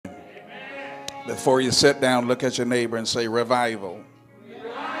Before you sit down, look at your neighbor and say, revival.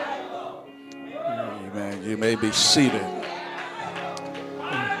 Amen. You may be seated.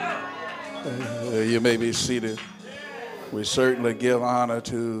 You may be seated. We certainly give honor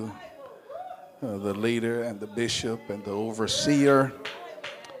to the leader and the bishop and the overseer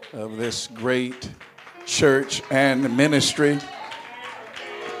of this great church and ministry.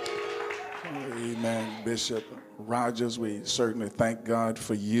 Amen. Bishop Rogers, we certainly thank God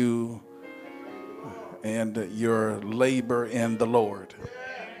for you and your labor in the Lord.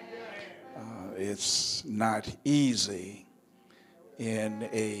 It's not easy in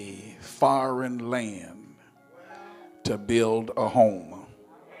a foreign land to build a home.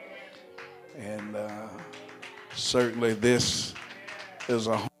 And certainly this is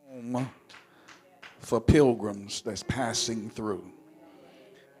a home for pilgrims that's passing through.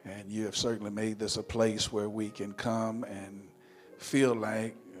 And you have certainly made this a place where we can come and feel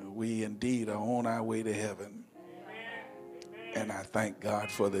like we indeed are on our way to heaven. And I thank God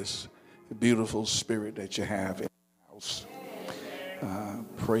for this beautiful spirit that you have in the house.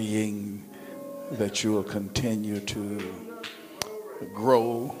 Praying that you will continue to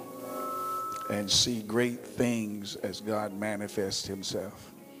grow and see great things as God manifests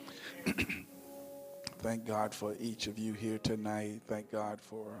himself. Thank God for each of you here tonight. Thank God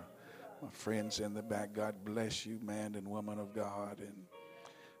for my friends in the back. God bless you, man and woman of God, and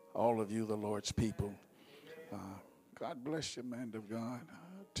all of you, the Lord's people. God bless you, man of God.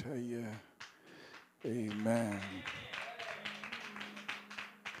 I tell you, amen.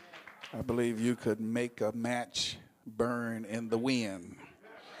 I believe you could make a match burn in the wind.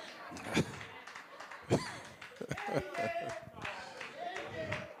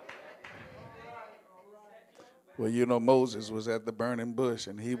 Well, you know, Moses was at the burning bush,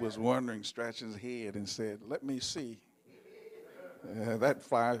 and he was wondering, scratching his head, and said, let me see. That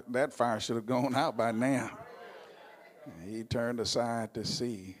fire should have gone out by now. He turned aside to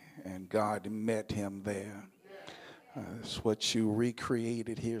see, and God met him there. That's what you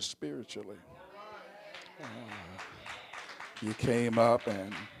recreated here spiritually. You came up,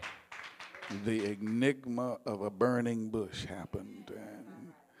 and the enigma of a burning bush happened,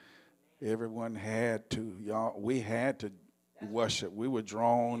 and everyone had to, we had to worship. We were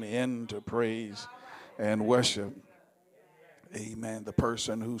drawn into praise and worship. Amen. The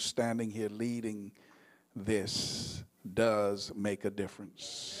person who's standing here leading this does make a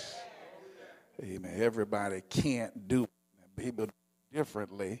difference. Amen. Everybody can't do it. People do it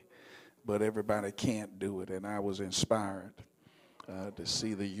differently, but everybody can't do it. And I was inspired to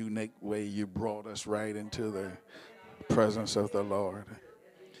see the unique way you brought us right into the presence of the Lord.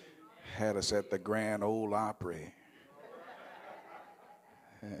 Had us at the Grand Ole Opry.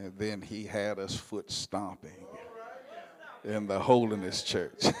 And then he had us foot stomping in the Holiness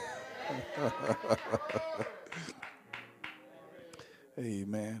Church.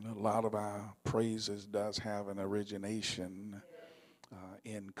 Amen. A lot of our praises does have an origination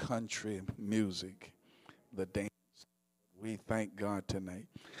in country music, the dance. We thank God tonight.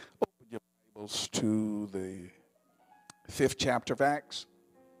 Open your Bibles to the 5th chapter of Acts.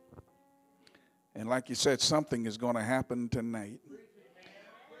 And like you said, something is going to happen tonight.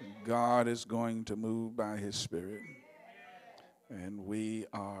 God is going to move by his Spirit. And we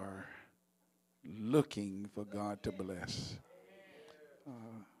are looking for God to bless.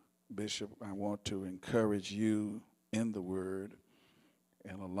 Bishop, I want to encourage you in the word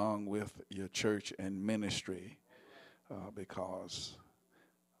and along with your church and ministry because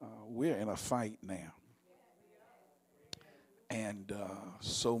we're in a fight now. And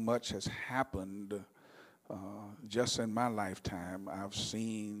so much has happened just in my lifetime. I've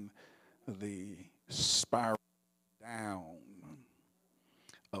seen the spiral down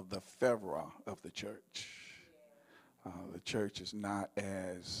of the fervor of the church. The church is not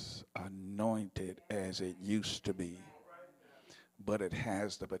as anointed as it used to be, but it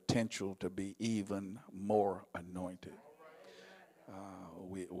has the potential to be even more anointed.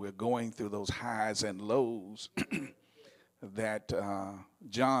 We're going through those highs and lows that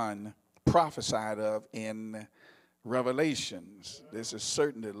John prophesied of in Revelations. This is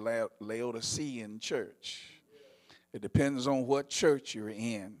certainly the Laodicean church. It depends on what church you're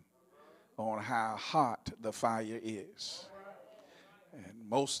in, on how hot the fire is. And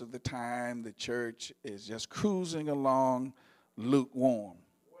most of the time, the church is just cruising along lukewarm.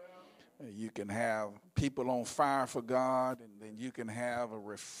 You can have people on fire for God, and then you can have a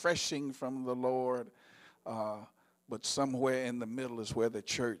refreshing from the Lord. But somewhere in the middle is where the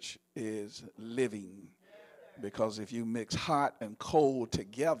church is living. Because if you mix hot and cold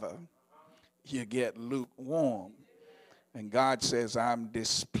together, you get lukewarm. And God says, I'm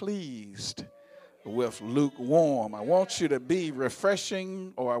displeased with lukewarm. I want you to be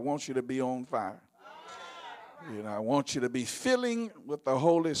refreshing, or I want you to be on fire. You know, I want you to be filling with the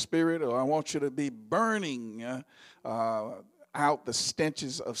Holy Spirit, or I want you to be burning out the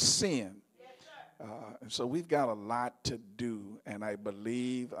stenches of sin. So we've got a lot to do, and I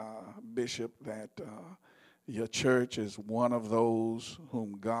believe, Bishop, that your church is one of those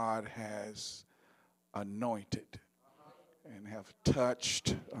whom God has anointed and have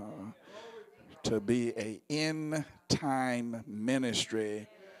touched to be an end-time ministry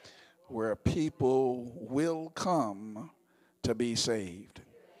where people will come to be saved.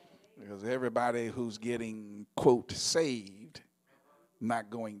 Because everybody who's getting, quote, saved,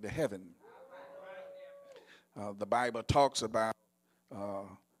 not going to heaven. The Bible talks about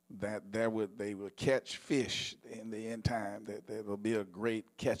that they would catch fish in the end time, that there will be a great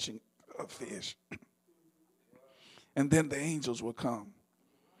catching of fish. And then the angels will come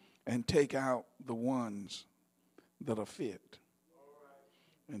and take out the ones that are fit,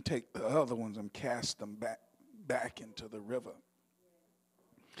 and take the other ones and cast them back into the river.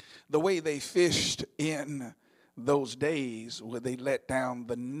 The way they fished in those days, where they let down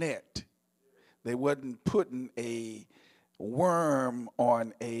the net, they wasn't putting a worm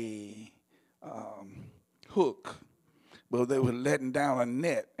on a hook, but they were letting down a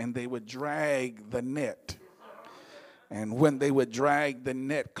net, and they would drag the net. And when they would drag the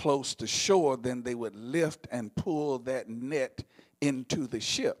net close to shore, then they would lift and pull that net into the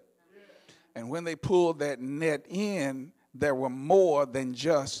ship. And when they pulled that net in, there were more than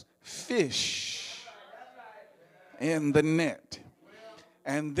just fish in the net.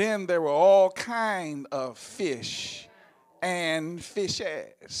 And then there were all kind of fish and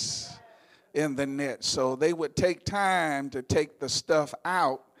fishes in the net. So they would take time to take the stuff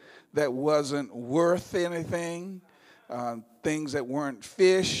out that wasn't worth anything, things that weren't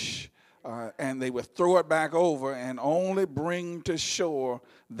fish, and they would throw it back over and only bring to shore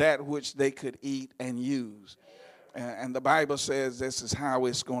that which they could eat and use. And the Bible says this is how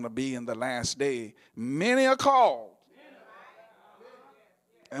it's going to be in the last day. Many are called.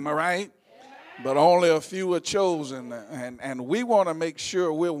 Am I right? But only a few are chosen. And we want to make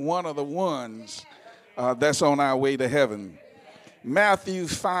sure we're one of the ones that's on our way to heaven. Matthew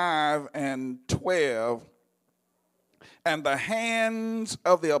 5:12. And the hands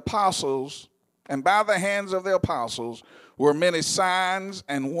of the apostles, and by the hands of the apostles, were many signs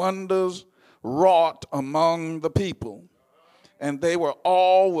and wonders wrought among the people. And they were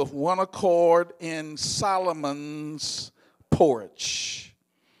all with one accord in Solomon's porch.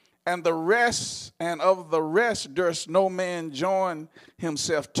 And of the rest durst no man join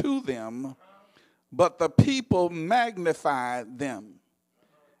himself to them, but the people magnified them.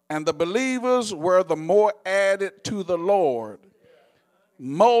 And the believers were the more added to the Lord,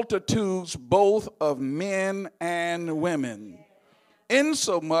 multitudes both of men and women,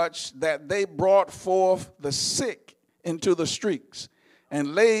 insomuch that they brought forth the sick into the streets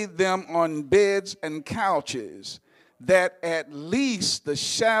and laid them on beds and couches, that at least the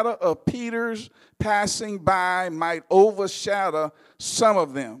shadow of Peter's passing by might overshadow some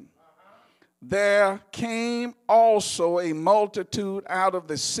of them. There came also a multitude out of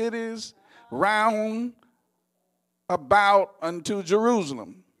the cities round about unto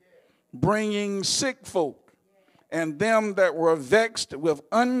Jerusalem, bringing sick folk, and them that were vexed with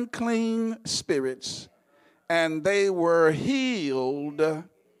unclean spirits, and they were healed,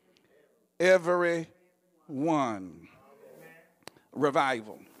 every one.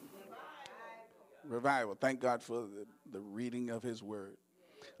 Revival. Thank God for the reading of his word.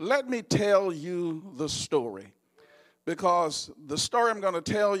 Let me tell you the story, because the story I'm going to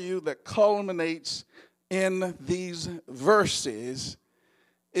tell you that culminates in these verses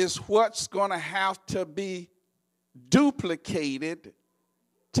is what's going to have to be duplicated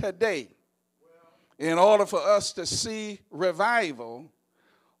today. In order for us to see revival,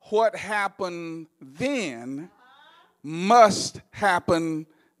 what happened then must happen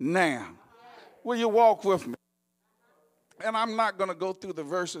now. Will you walk with me? And I'm not going to go through the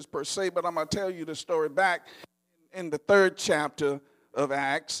verses per se, but I'm going to tell you the story back in the 3rd chapter of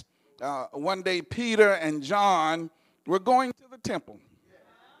Acts. One day, Peter and John were going to the temple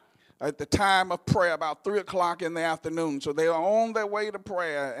at the time of prayer, about 3 o'clock in the afternoon. So they were on their way to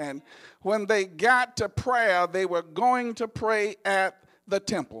prayer. And when they got to prayer, they were going to pray at the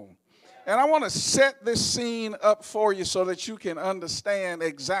temple. And I want to set this scene up for you so that you can understand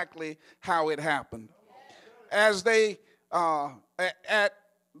exactly how it happened. As they at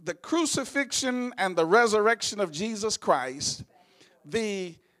the crucifixion and the resurrection of Jesus Christ,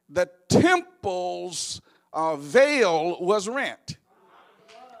 the temple's veil was rent.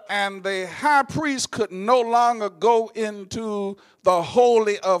 And the high priest could no longer go into the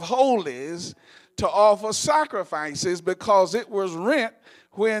Holy of Holies to offer sacrifices because it was rent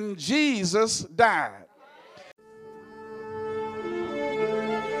when Jesus died.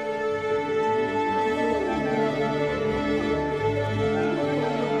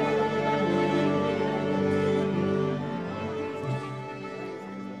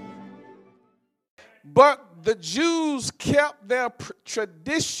 But the Jews kept their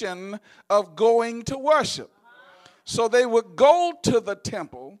tradition of going to worship. So they would go to the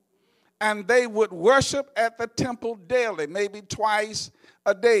temple and they would worship at the temple daily, maybe twice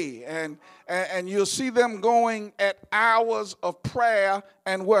a day. And you'll see them going at hours of prayer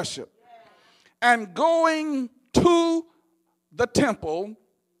and worship. And going to the temple,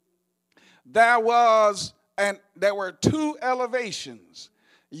 there were two elevations.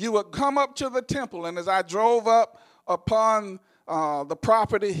 You would come up to the temple, and as I drove up upon the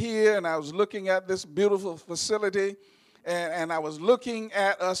property here, and I was looking at this beautiful facility, and I was looking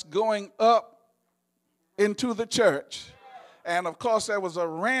at us going up into the church, and of course there was a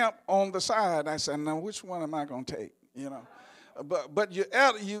ramp on the side. I said, now which one am I going to take? You know, but you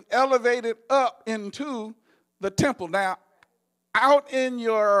elevated up into the temple. Now, out in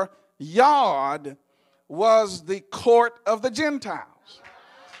your yard was the court of the Gentiles.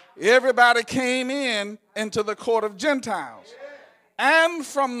 Everybody came into the court of Gentiles. And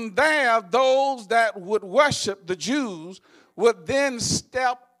from there, those that would worship, the Jews, would then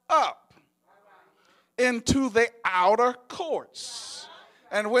step up into the outer courts.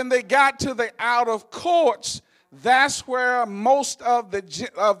 And when they got to the outer courts, that's where most of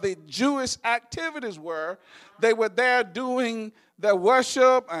the Jewish activities were. They were there doing their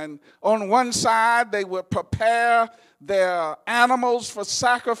worship, and on one side they would prepare their animals for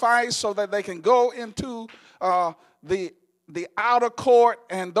sacrifice so that they can go into the outer court,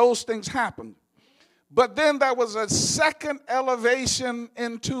 and those things happened. But then there was a second elevation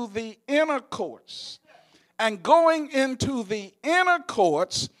into the inner courts. And going into the inner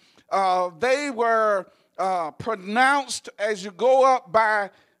courts, they were pronounced as you go up by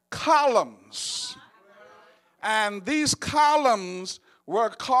columns. And these columns were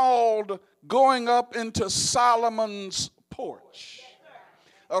called going up into Solomon's porch.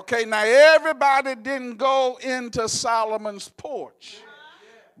 Okay, now everybody didn't go into Solomon's porch.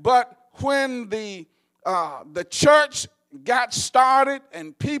 But when the church got started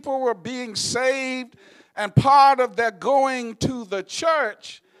and people were being saved, and part of their going to the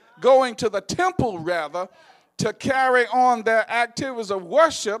church, going to the temple rather, to carry on their activities of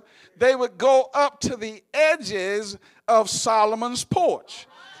worship, they would go up to the edges of Solomon's porch.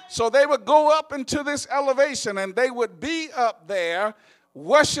 So they would go up into this elevation, and they would be up there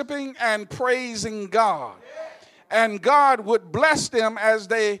worshiping and praising God. And God would bless them as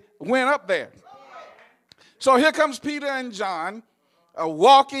they went up there. So here comes Peter and John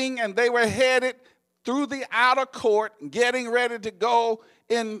walking, and they were headed through the outer court, getting ready to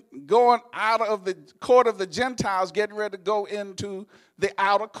going out of the court of the Gentiles, getting ready to go into the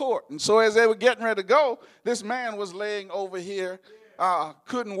outer court. And so as they were getting ready to go, this man was laying over here,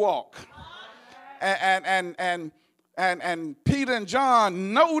 couldn't walk. And Peter and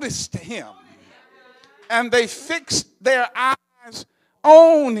John noticed him, and they fixed their eyes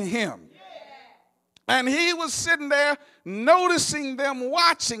on him. And he was sitting there noticing them,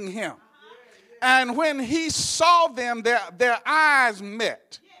 watching him. And when he saw them, their eyes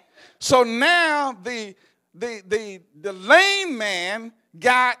met. So now the lame man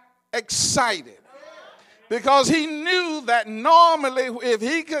got excited, because he knew that normally if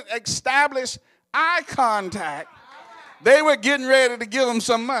he could establish eye contact, they were getting ready to give him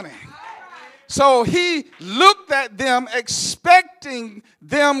some money. So he looked at them expecting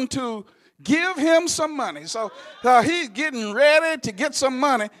them to give him some money. So he's getting ready to get some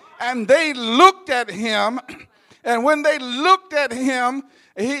money. And they looked at him, and when they looked at him,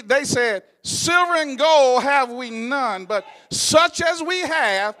 they said, silver and gold have we none, but such as we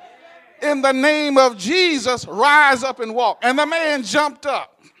have, in the name of Jesus, rise up and walk. And the man jumped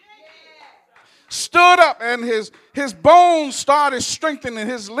up, stood up, and his bones started strengthening,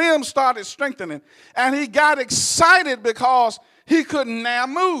 his limbs started strengthening, and he got excited because he could now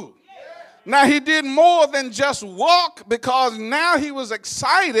move. Now, he did more than just walk, because now he was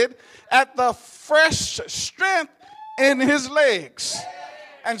excited at the fresh strength in his legs.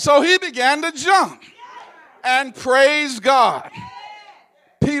 And so he began to jump and praise God.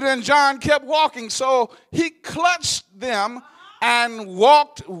 Peter and John kept walking, so he clutched them and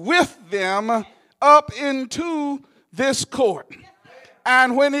walked with them up into this court.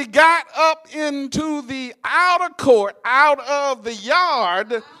 And when he got up into the outer court, out of the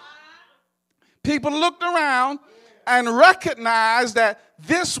yard, People looked around and recognized that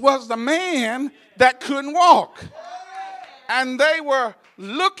this was the man that couldn't walk. And they were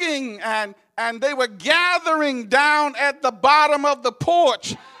looking and they were gathering down at the bottom of the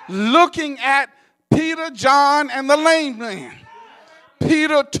porch, looking at Peter, John, and the lame man.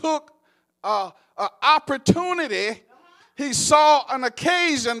 Peter took an opportunity. He saw an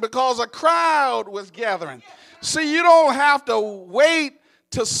occasion because a crowd was gathering. See, you don't have to wait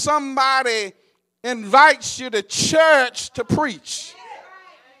till somebody invites you to church to preach,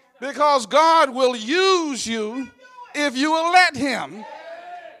 because God will use you if you will let him.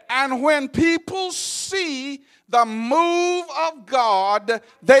 And when people see the move of God,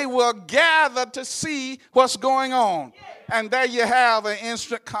 they will gather to see what's going on. And there you have an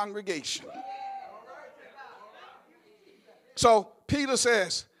instant congregation. So Peter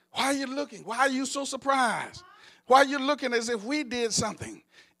says, why are you looking? Why are you so surprised? Why are you looking as if we did something?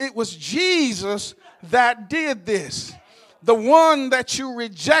 It was Jesus that did this. The one that you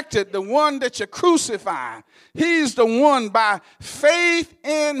rejected, the one that you crucified. He's the one by faith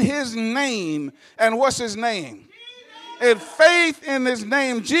in his name. And what's his name? In faith in his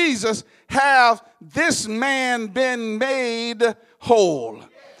name, Jesus, have this man been made whole.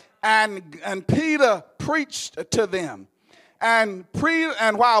 And Peter preached to them. And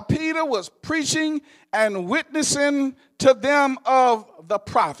while Peter was preaching and witnessing to them of the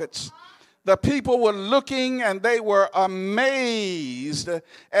prophets, the people were looking and they were amazed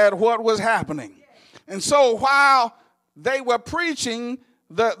at what was happening. And so while they were preaching,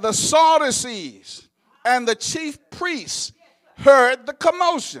 the Sadducees and the chief priests heard the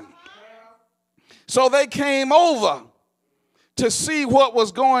commotion. So they came over to see what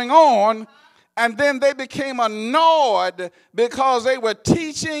was going on. And then they became annoyed because they were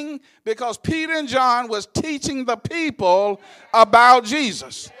teaching, because Peter and John was teaching the people about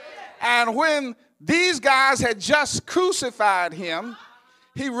Jesus. And when these guys had just crucified him,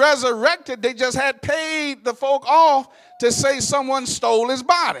 he resurrected. They just had paid the folk off to say someone stole his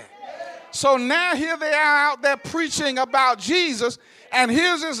body. So now here they are out there preaching about Jesus. And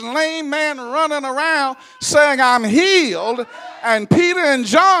here's this lame man running around saying, I'm healed. And Peter and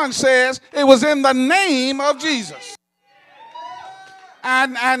John says it was in the name of Jesus.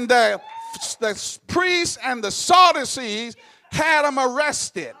 And the priests and the Sadducees had them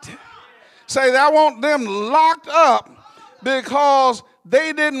arrested. Say, I want them locked up because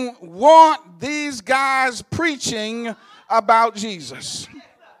they didn't want these guys preaching about Jesus.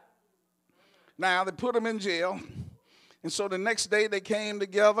 Now, they put them in jail. And so the next day they came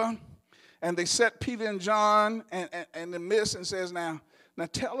together and they set Peter and John in the midst and says, now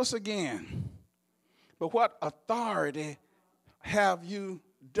tell us again, but what authority have you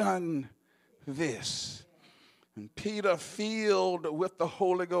done this? And Peter, filled with the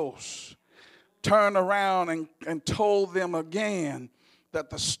Holy Ghost, turned around and told them again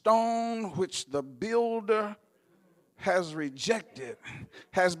that the stone which the builder has rejected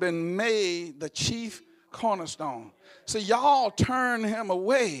has been made the chief cornerstone. So y'all turned him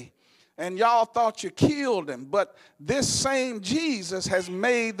away and y'all thought you killed him, but this same Jesus has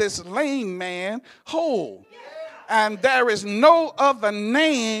made this lame man whole. And there is no other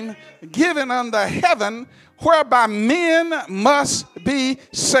name given under heaven whereby men must be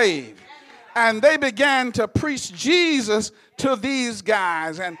saved. And they began to preach Jesus to these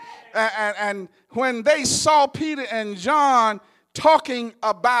guys. And when they saw Peter and John talking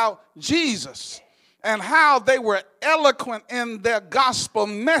about Jesus and how they were eloquent in their gospel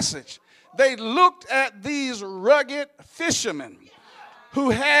message, they looked at these rugged fishermen who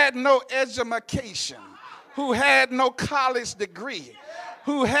had no education, who had no college degree,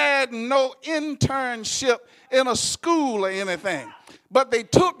 who had no internship in a school or anything. But they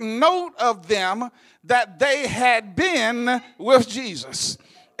took note of them that they had been with Jesus.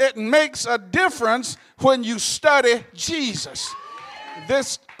 It makes a difference when you study Jesus.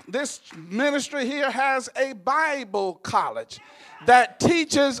 This ministry here has a Bible college that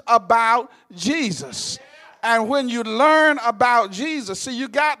teaches about Jesus. And when you learn about Jesus, see, you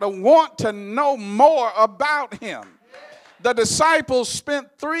got to want to know more about him. The disciples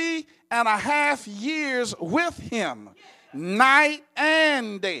spent 3.5 years with him, night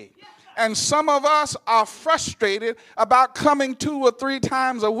and day. And some of us are frustrated about coming 2 or 3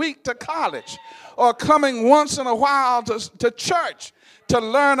 times a week to college, or coming once in a while to church to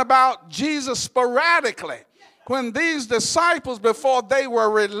learn about Jesus sporadically. When these disciples, before they were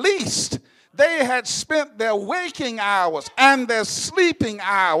released, they had spent their waking hours and their sleeping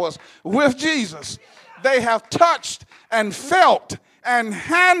hours with Jesus. They have touched and felt and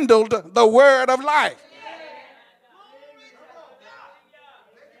handled the word of life.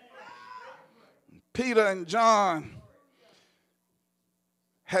 Peter and John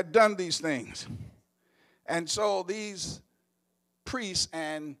had done these things. And so these priests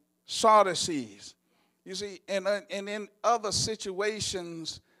and Sadducees, you see, and in other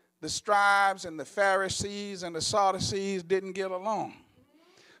situations, the scribes and the Pharisees and the Sadducees didn't get along.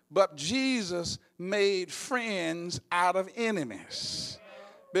 But Jesus made friends out of enemies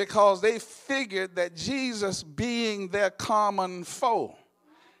because they figured that Jesus, being their common foe,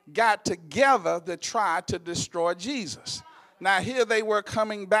 got together to try to destroy Jesus. Now here they were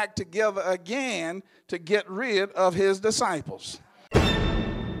coming back together again to get rid of his disciples.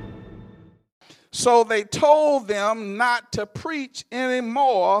 So they told them not to preach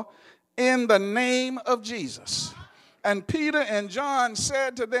anymore in the name of Jesus. And Peter and John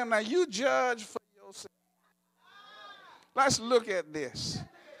said to them, now you judge for yourself. Let's look at this.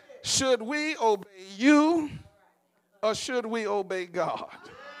 Should we obey you or should we obey God?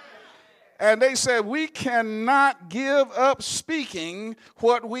 And they said, we cannot give up speaking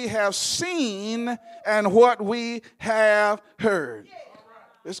what we have seen and what we have heard.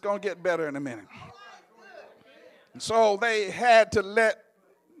 It's going to get better in a minute. So they had to let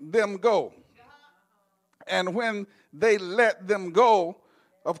them go. And when they let them go,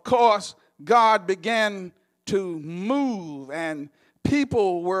 of course, God began to move and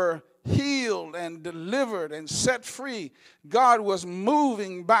people were healed and delivered and set free. God was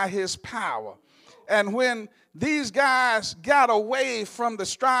moving by his power. And when these guys got away from the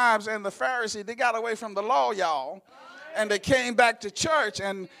scribes and the Pharisees, they got away from the law, y'all, and they came back to church,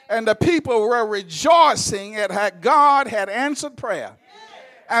 and the people were rejoicing at how God had answered prayer.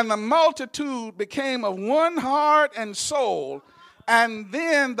 And the multitude became of one heart and soul. And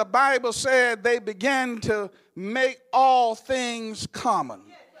then the Bible said they began to make all things common.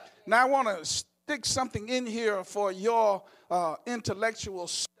 Now I want to stick something in here for your intellectual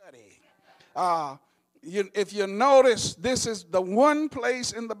study. If you notice, this is the one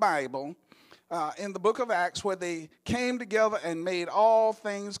place in the Bible, in the book of Acts, where they came together and made all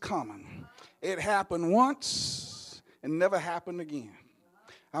things common. It happened once and never happened again.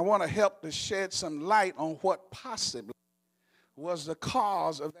 I want to help to shed some light on what possibly was the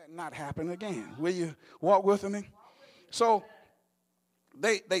cause of that not happening again. Will you walk with me? So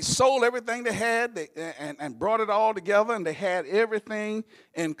they sold everything they had and brought it all together, and they had everything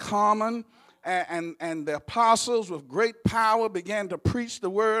in common. And the apostles with great power began to preach the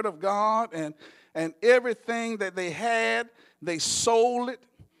word of God, and everything that they had, they sold it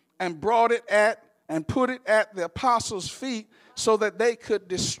and brought it at and put it at the apostles' feet so that they could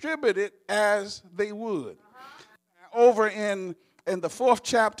distribute it as they would. Over in the 4th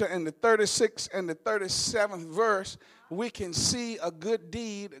chapter, in the 36th and the 37th verse, we can see a good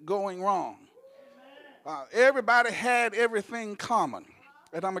deed going wrong. Everybody had everything common.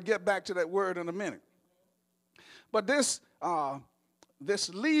 And I'm going to get back to that word in a minute. But this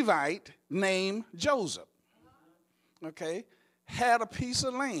Levite named Joseph, okay, had a piece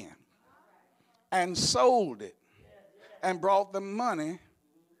of land and sold it and brought them money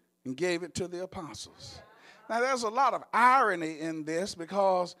and gave it to the apostles. Now, there's a lot of irony in this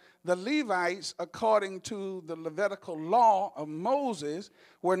because the Levites, according to the Levitical law of Moses,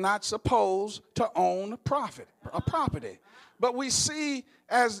 were not supposed to own a property. But we see,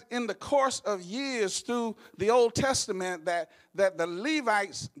 as in the course of years through the Old Testament, that the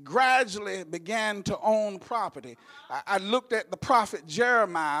Levites gradually began to own property. I looked at the prophet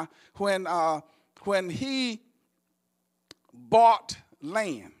Jeremiah when he bought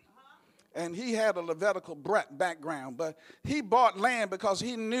land. And he had a Levitical background, but he bought land because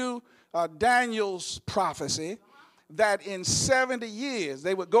he knew Daniel's prophecy that in 70 years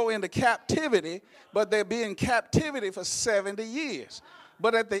they would go into captivity, but they'd be in captivity for 70 years.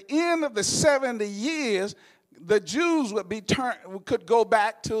 But at the end of the 70 years, the Jews could go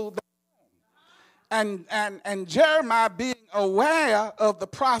back to their home. And Jeremiah, being aware of the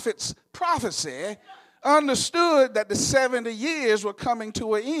prophet's prophecy, understood that the 70 years were coming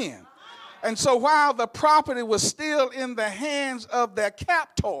to an end. And so while the property was still in the hands of their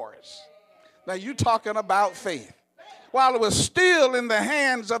captors, now you're talking about faith. While it was still in the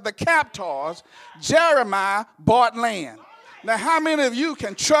hands of the captors, Jeremiah bought land. Now, how many of you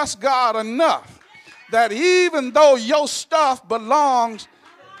can trust God enough that even though your stuff belongs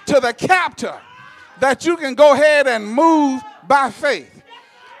to the captor, that you can go ahead and move by faith?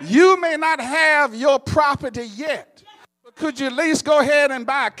 You may not have your property yet, but could you at least go ahead and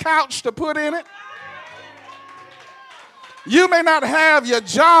buy a couch to put in it? You may not have your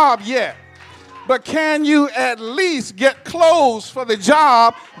job yet, but can you at least get clothes for the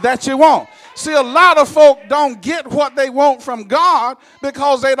job that you want? See, a lot of folk don't get what they want from God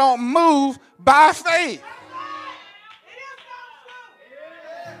because they don't move by faith.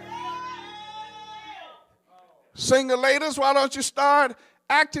 Single ladies, why don't you start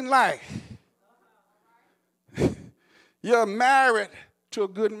acting like you're married to a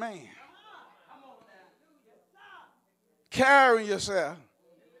good man? Carrying yourself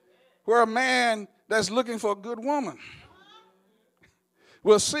where a man that's looking for a good woman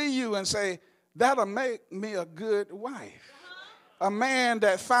will see you and say, that'll make me a good wife. A man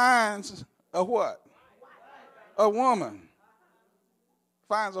that finds a what? A woman.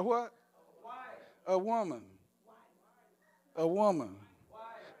 Finds a what? A woman. A woman.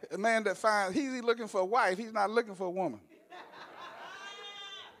 A man that finds, he's looking for a wife, he's not looking for a woman.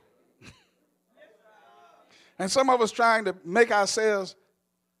 And some of us trying to make ourselves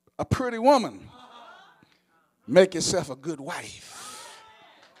a pretty woman. Make yourself a good wife.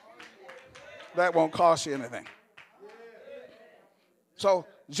 That won't cost you anything. So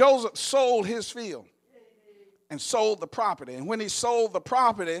Joseph sold his field and sold the property. And when he sold the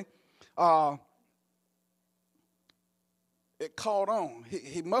property, it caught on.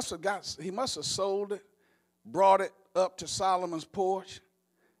 He must have sold it, brought it up to Solomon's porch,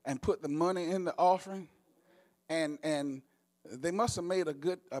 and put the money in the offering. And they must have made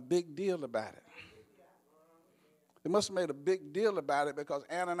a big deal about it. They must have made a big deal about it because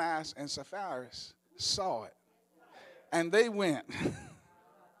Ananias and Sapphira saw it. And they went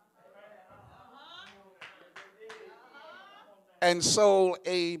and sold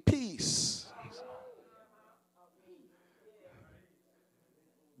a piece.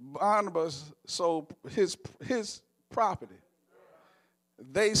 Barnabas sold his property.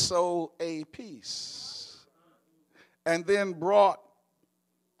 They sold a piece. And then brought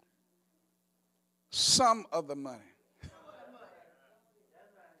some of the money.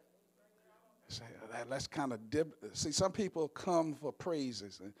 Say, that's kind of see, some people come for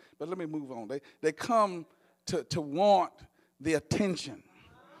praises, but let me move on. They come to want the attention.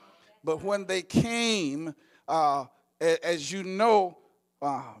 But when they came, as you know,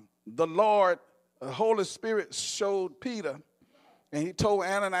 the Lord, the Holy Spirit showed Peter, and he told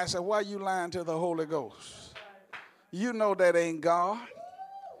Ananias, why are you lying to the Holy Ghost? You know that ain't God.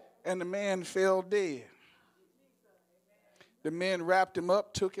 And the man fell dead. The men wrapped him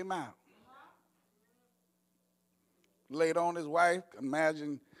up, took him out. Laid on his wife,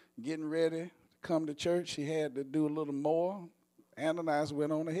 imagine getting ready to come to church. She had to do a little more. Ananias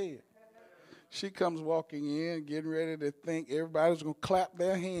went on ahead. She comes walking in, getting ready to think everybody's going to clap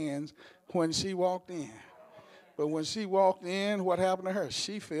their hands when she walked in. But when she walked in, what happened to her?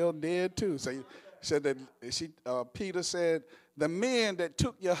 She fell dead too. So said that Peter said, the men that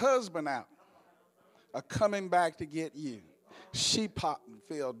took your husband out are coming back to get you. She popped and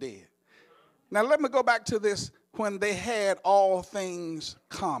fell dead. Now let me go back to this, when they had all things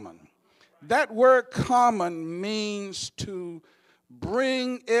common. That word common means to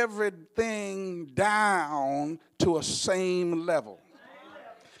bring everything down to a same level.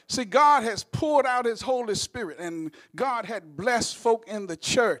 See, God has poured out his Holy Spirit, and God had blessed folk in the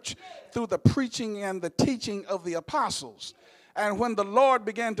church through the preaching and the teaching of the apostles. And when the Lord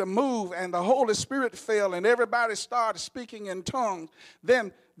began to move and the Holy Spirit fell and everybody started speaking in tongues,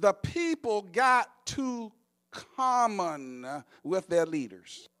 then the people got too common with their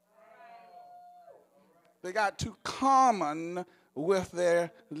leaders. They got too common with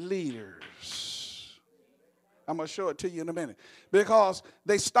their leaders. I'm going to show it to you in a minute. Because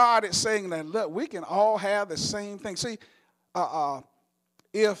they started saying that, look, we can all have the same thing. See,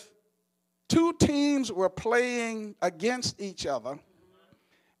 if two teams were playing against each other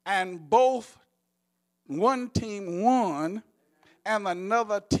and one team won and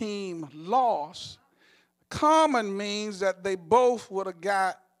another team lost, common means that they both would have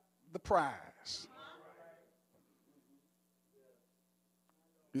got the prize.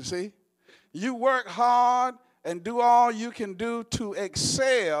 You see? You work hard and do all you can do to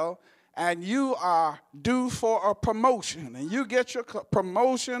excel, and you are due for a promotion. And you get your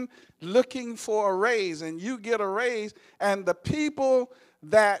promotion looking for a raise, and you get a raise, and the people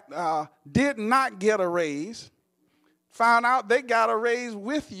that did not get a raise found out they got a raise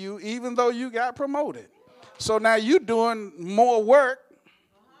with you even though you got promoted. So now you're doing more work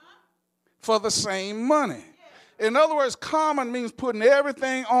for the same money. In other words, common means putting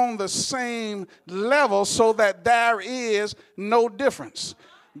everything on the same level so that there is no difference.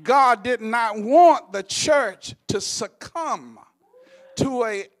 God did not want the church to succumb to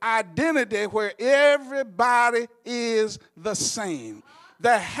an identity where everybody is the same.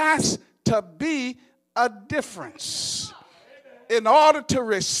 There has to be a difference. in order to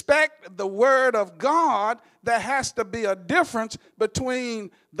respect the word of God, there has to be a difference between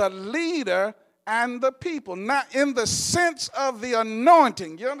the leader and the people. Not in the sense of the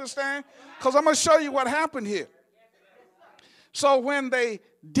anointing. You understand? Because I'm going to show you what happened here. So when they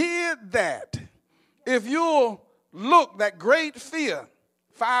did that, if you'll look, that great fear,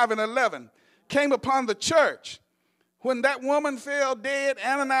 5 and 11, came upon the church. When that woman fell dead,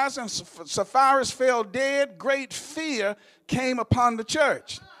 Ananias and Sapphira fell dead, great fear came upon the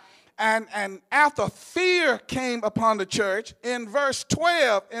church. And after fear came upon the church, in verse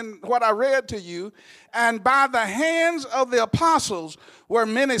 12, in what I read to you, and by the hands of the apostles were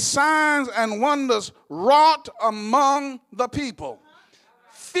many signs and wonders wrought among the people.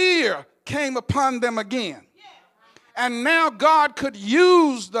 Fear came upon them again. And now God could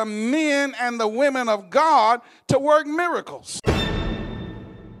use the men and the women of God to work miracles.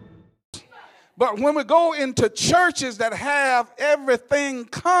 But when we go into churches that have everything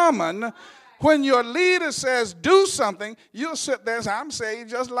common, when your leader says do something, you'll sit there and say, I'm saved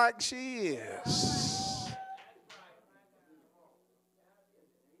just like she is.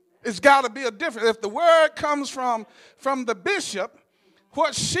 It's got to be a difference. If the word comes from the bishop,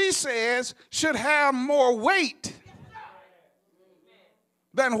 what she says should have more weight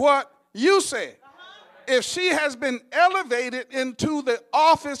than what you said. If she has been elevated into the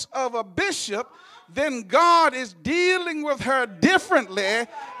office of a bishop, then God is dealing with her differently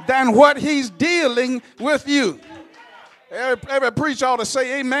than what he's dealing with you. Every preacher ought to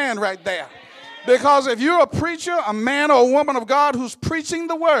say amen right there. Because if you're a preacher, a man or a woman of God who's preaching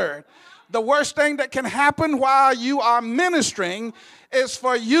the word, the worst thing that can happen while you are ministering is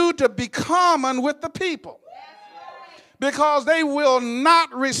for you to be common with the people. Because they will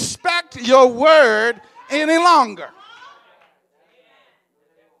not respect your word any longer.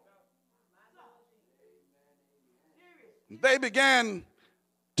 They began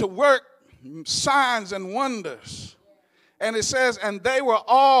to work signs and wonders. And it says, and they were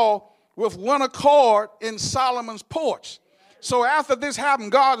all with one accord in Solomon's porch. So after this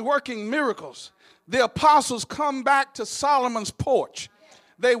happened, God's working miracles. The apostles come back to Solomon's porch.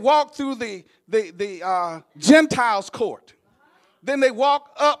 They walk through the Gentiles' court. Then they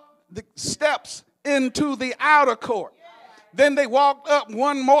walk up the steps into the outer court. Then they walked up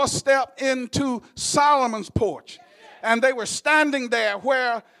one more step into Solomon's porch. And they were standing there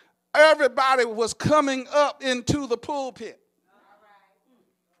where everybody was coming up into the pulpit.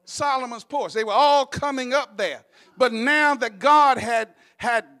 Solomon's porch. They were all coming up there. But now that God had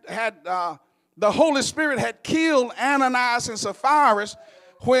the Holy Spirit had killed Ananias and Sapphira,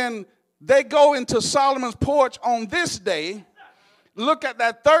 when they go into Solomon's porch on this day, look at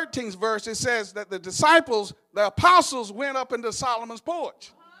that 13th verse. It says that the apostles went up into Solomon's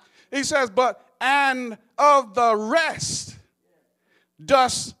porch. He says, and of the rest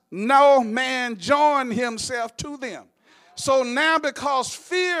does no man join himself to them. So now because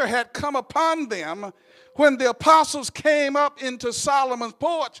fear had come upon them, when the apostles came up into Solomon's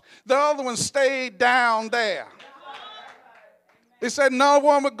porch, the other ones stayed down there. It said no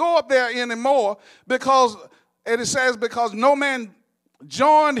one would go up there anymore because no man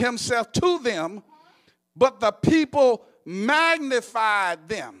joined himself to them, but the people magnified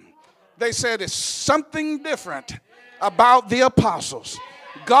them. They said it's something different about the apostles.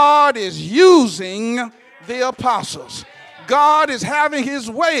 God is using the apostles. God is having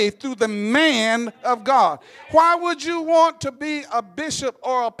his way through the man of God. Why would you want to be a bishop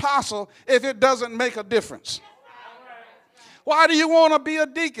or apostle if it doesn't make a difference? Why do you want to be a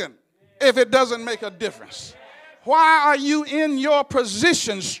deacon if it doesn't make a difference? Why are you in your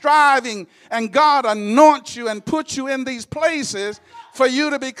position striving and God anoints you and puts you in these places for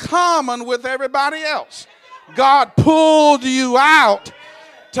you to be common with everybody else? God pulled you out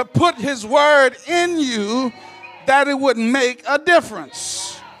to put his word in you that it would make a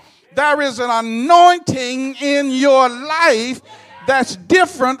difference. There is an anointing in your life that's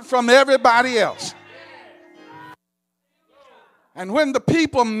different from everybody else. And when the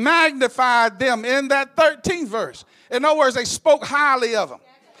people magnified them in that 13th verse, in other words, they spoke highly of them.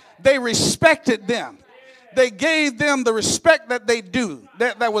 They respected them. They gave them the respect that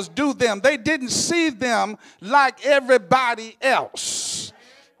that was due them. They didn't see them like everybody else.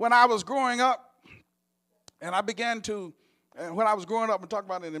 When I was growing up, and when I was growing up, I'm talking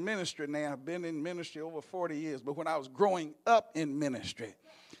about in the ministry now. I've been in ministry over 40 years, but when I was growing up in ministry,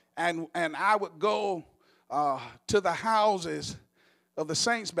 and I would go to the houses of the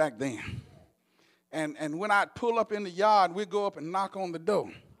saints back then. And when I'd pull up in the yard, we'd go up and knock on the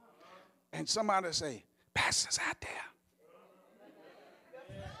door. And somebody would say, "Pastor's out there."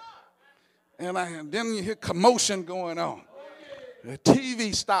 And then you hear commotion going on. The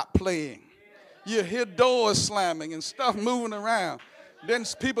TV stopped playing. You hear doors slamming and stuff moving around. Then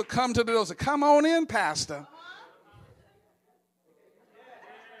people come to the door and say, come on in, Pastor.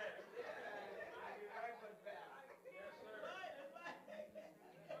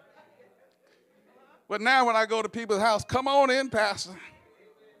 But now when I go to people's house, come on in, Pastor.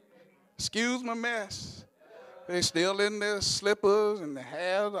 Excuse my mess. They're still in their slippers and their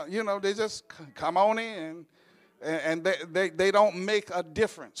hair. You know, they just come on in. And they don't make a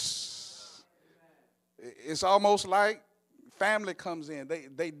difference. It's almost like family comes in.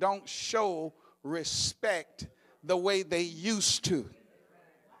 They don't show respect the way they used to.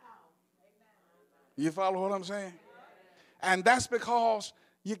 You follow what I'm saying? And that's because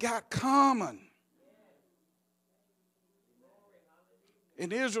you got common.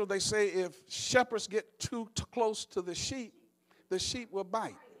 In Israel, they say if shepherds get too close to the sheep will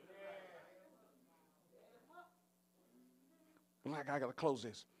bite. Like, I got to close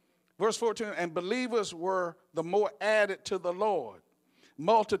this. Verse 14, and believers were the more added to the Lord,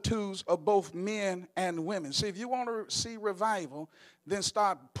 multitudes of both men and women. See, if you want to see revival, then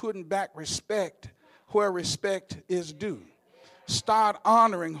start putting back respect where respect is due. Start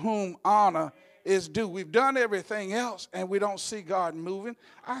honoring whom honor is due. We've done everything else, and we don't see God moving.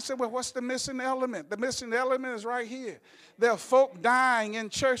 I said, well, what's the missing element? The missing element is right here. There are folk dying in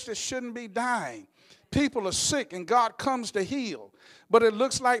church that shouldn't be dying. People are sick, and God comes to heal. But it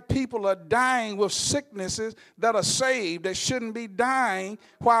looks like people are dying with sicknesses that are saved, that shouldn't be dying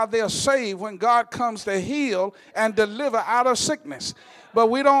while they're saved when God comes to heal and deliver out of sickness. But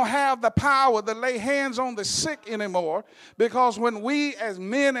we don't have the power to lay hands on the sick anymore, because when we as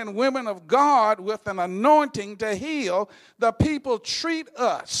men and women of God with an anointing to heal, the people treat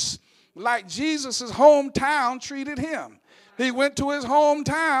us like Jesus' hometown treated him. He went to his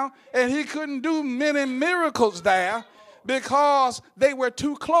hometown and he couldn't do many miracles there because they were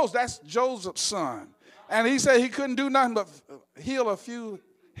too close. That's Joseph's son. And he said he couldn't do nothing but heal a few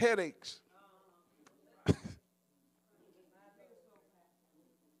headaches.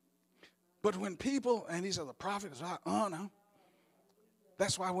 But when people, and he said the prophet is our honor.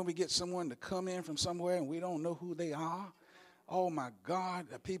 That's why when we get someone to come in from somewhere and we don't know who they are, oh my God,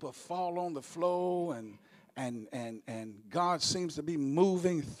 the people fall on the floor and God seems to be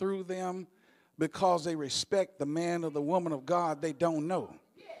moving through them because they respect the man or the woman of God they don't know.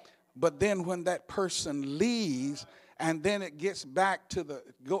 But then when that person leaves and then it gets back to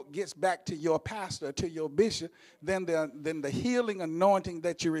your pastor, to your bishop, then the healing anointing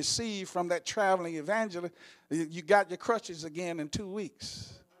that you receive from that traveling evangelist, you got your crutches again in 2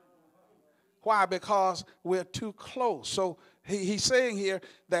 weeks. Why? Because we're too close. So he's saying here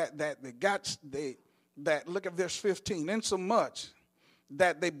that look at verse 15, insomuch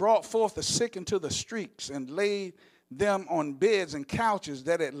that they brought forth the sick into the streets and laid them on beds and couches,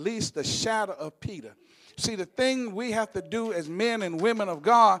 that at least the shadow of Peter. See, the thing we have to do as men and women of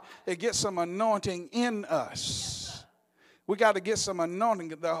God is get some anointing in us. We got to get some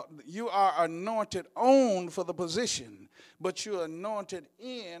anointing. You are anointed on for the position, but you're anointed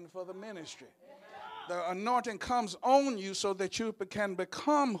in for the ministry. The anointing comes on you so that you can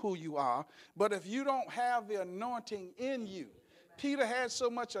become who you are. But if you don't have the anointing in you, Peter had so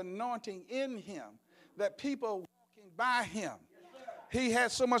much anointing in him that people are walking by him. He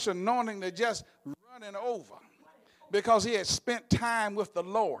had so much anointing that just running over because he had spent time with the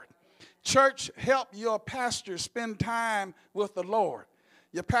Lord. Church, help your pastor spend time with the Lord.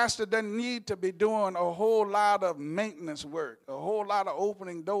 Your pastor doesn't need to be doing a whole lot of maintenance work, a whole lot of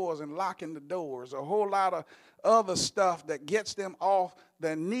opening doors and locking the doors, a whole lot of other stuff that gets them off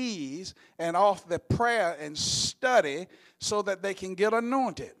their knees and off their prayer and study so that they can get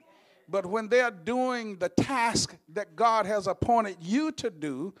anointed. But when they're doing the task that God has appointed you to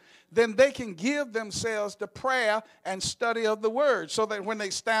do, then they can give themselves to prayer and study of the word so that when they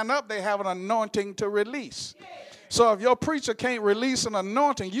stand up, they have an anointing to release. So if your preacher can't release an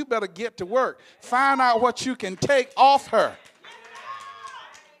anointing, you better get to work. Find out what you can take off her.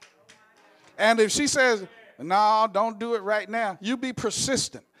 And if she says, no, don't do it right now, you be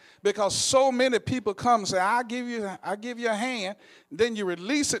persistent. Because so many people come and say, I'll give you a hand. Then you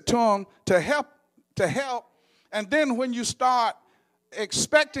release it to them to help. And then when you start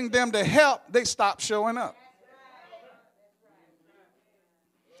expecting them to help, they stop showing up.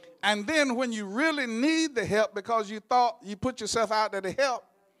 And then when you really need the help because you thought you put yourself out there to help,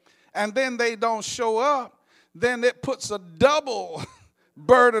 and then they don't show up, then it puts a double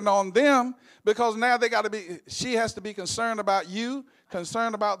burden on them because now she has to be concerned about you,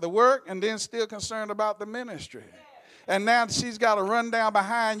 concerned about the work, and then still concerned about the ministry. And now she's got to run down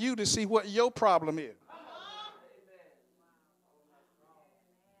behind you to see what your problem is.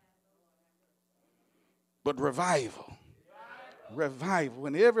 but revival. Revival.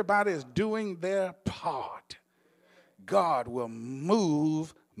 When everybody is doing their part, God will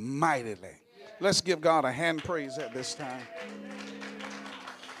move mightily. Let's give God a hand praise at this time.